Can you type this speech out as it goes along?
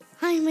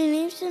Hi, my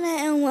name's Jeanette,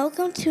 and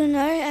welcome to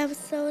another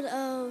episode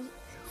of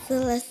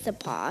Celesta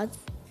Pods.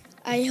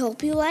 I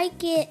hope you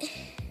like it.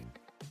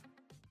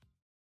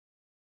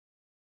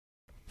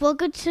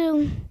 Welcome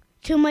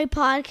to my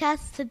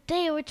podcast.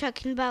 Today we're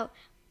talking about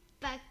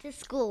back to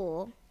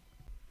school.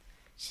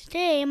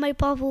 Today my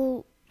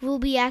papa will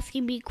be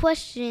asking me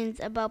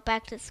questions about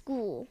back to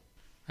school.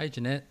 Hi,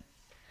 Jeanette.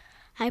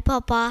 Hi,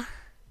 Papa.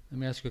 Let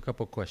me ask you a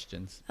couple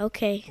questions.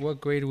 Okay.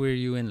 What grade were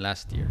you in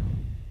last year?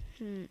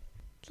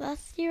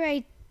 Last year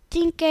I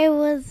think I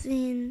was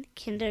in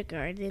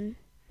kindergarten.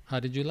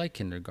 How did you like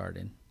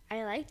kindergarten?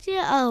 I liked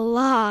it a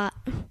lot.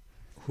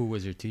 Who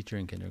was your teacher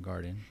in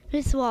kindergarten?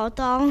 Miss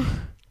Waldall,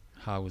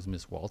 How was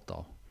Miss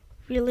Walthall?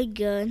 really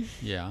good.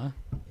 Yeah.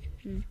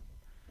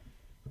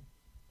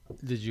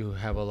 Did you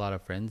have a lot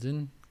of friends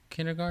in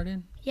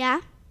kindergarten?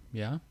 Yeah?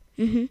 Yeah.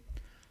 Mm-hmm.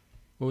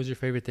 What was your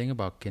favorite thing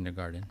about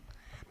kindergarten?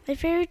 My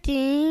favorite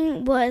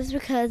thing was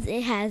because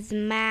it has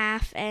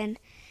math and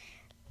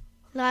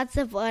lots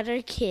of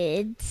other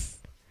kids.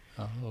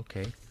 Oh,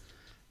 okay.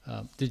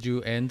 Did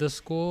you end the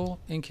school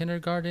in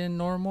kindergarten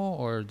normal,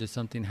 or did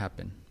something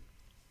happen?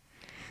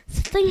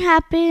 Something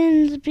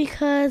happened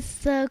because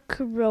the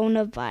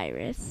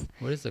coronavirus.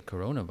 What is the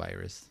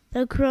coronavirus?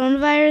 The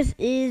coronavirus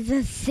is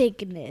a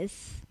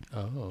sickness.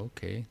 Oh,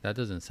 okay. That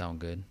doesn't sound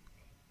good.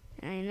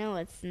 I know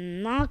it's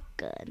not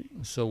good.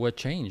 So what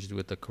changed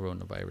with the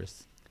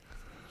coronavirus?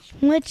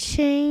 What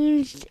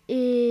changed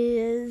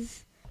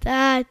is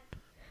that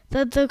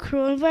the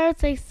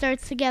coronavirus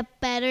starts to get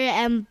better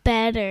and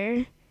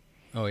better.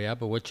 Oh, yeah,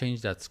 but what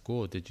changed at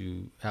school? Did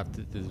you have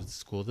to do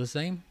school the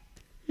same?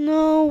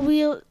 No,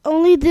 we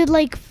only did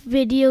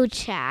video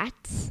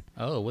chats.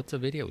 Oh, what's a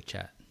video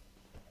chat?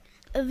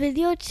 A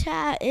video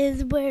chat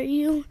is where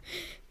you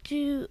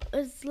do,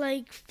 it's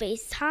like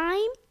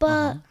FaceTime,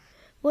 but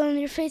when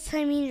you're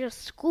FaceTiming your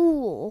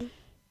school.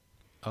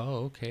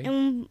 Oh, okay.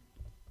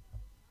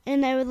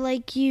 And I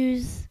would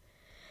use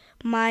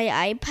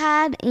my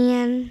iPad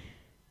and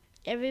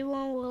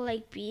everyone will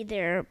be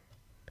there.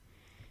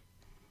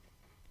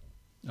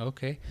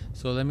 Okay.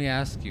 So let me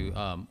ask you,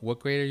 what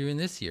grade are you in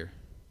this year?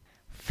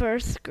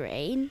 First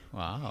grade.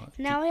 Wow.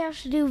 Now we have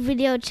to do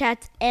video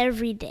chats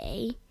every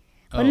day,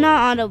 but Oh,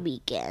 not on okay. the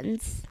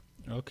weekends.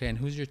 Okay, and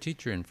who's your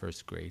teacher in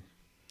first grade?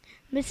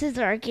 Mrs.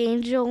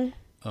 Archangel.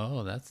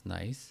 Oh, that's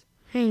nice.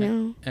 I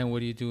know. And what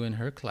do you do in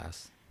her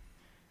class?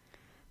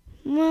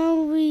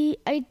 Well,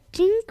 I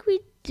think we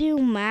do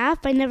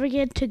math. I never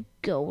get to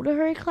go to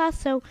her class,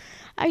 so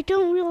I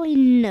don't really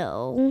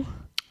know.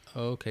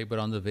 Okay, but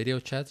on the video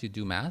chats, you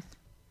do math?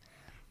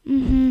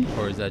 Mm-hmm.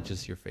 Or is that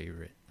just your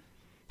favorite?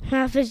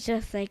 Math is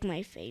just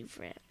my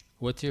favorite.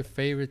 What's your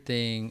favorite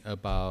thing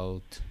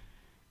about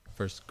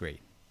first grade?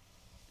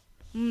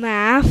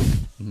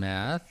 Math.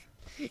 Math?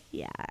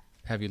 Yeah.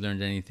 Have you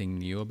learned anything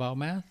new about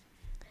math?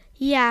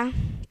 Yeah.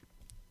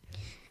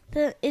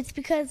 It's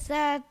because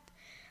that,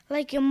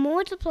 in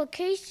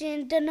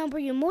multiplication, the number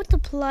you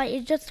multiply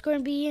is just going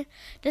to be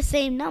the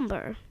same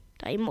number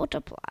that you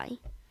multiply.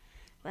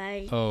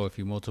 Oh, if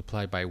you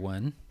multiply by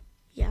 1?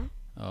 Yeah.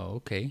 Oh,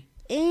 okay.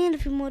 And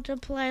if you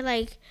multiply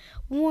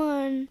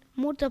 1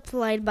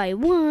 multiplied by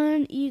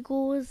 1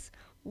 equals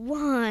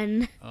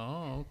 1.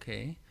 Oh,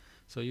 okay.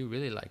 So you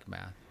really like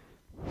math.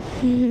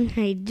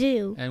 I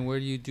do. And where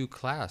do you do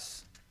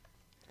class?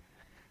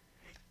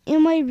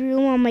 In my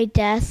room on my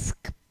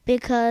desk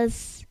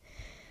because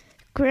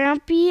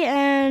Grampy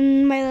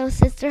and my little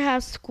sister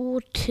have school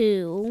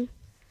too.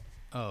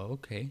 Oh,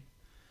 okay.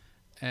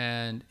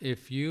 And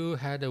if you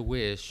had a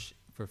wish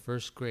for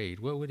first grade,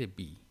 what would it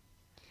be?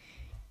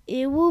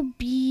 It will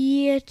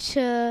be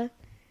to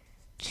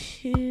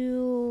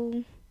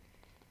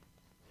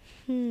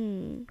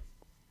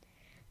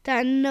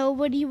that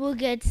nobody will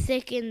get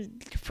sick in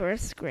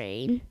first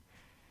grade.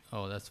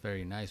 Oh, that's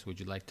very nice. Would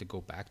you like to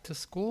go back to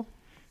school?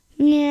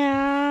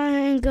 Yeah,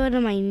 and go to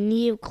my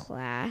new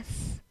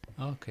class.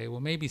 Okay, well,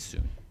 maybe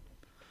soon.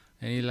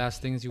 Any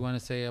last things you want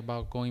to say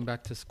about going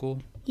back to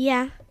school?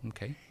 Yeah,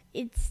 Okay.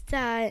 it's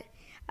that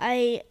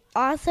I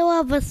also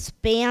have a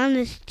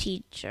Spanish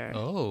teacher.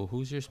 Oh,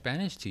 who's your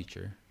Spanish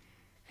teacher?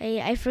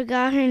 I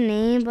forgot her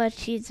name, but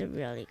she's a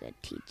really good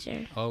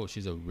teacher. Oh,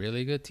 she's a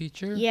really good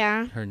teacher?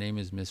 Yeah. Her name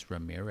is Miss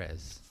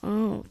Ramirez.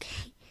 Oh,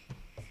 okay.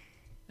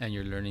 And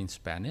you're learning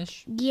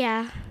Spanish?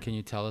 Yeah. Can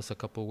you tell us a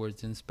couple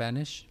words in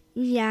Spanish?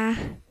 Yeah.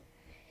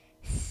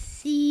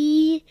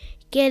 Si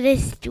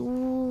quieres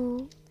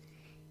tú.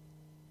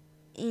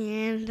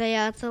 And I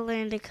also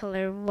learned the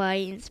color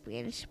white in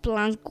Spanish,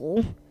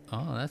 blanco.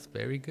 Oh, that's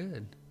very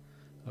good.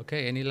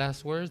 Okay, any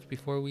last words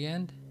before we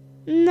end?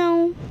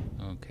 No.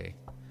 Okay.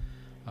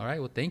 All right,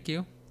 well, thank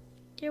you.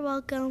 You're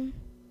welcome.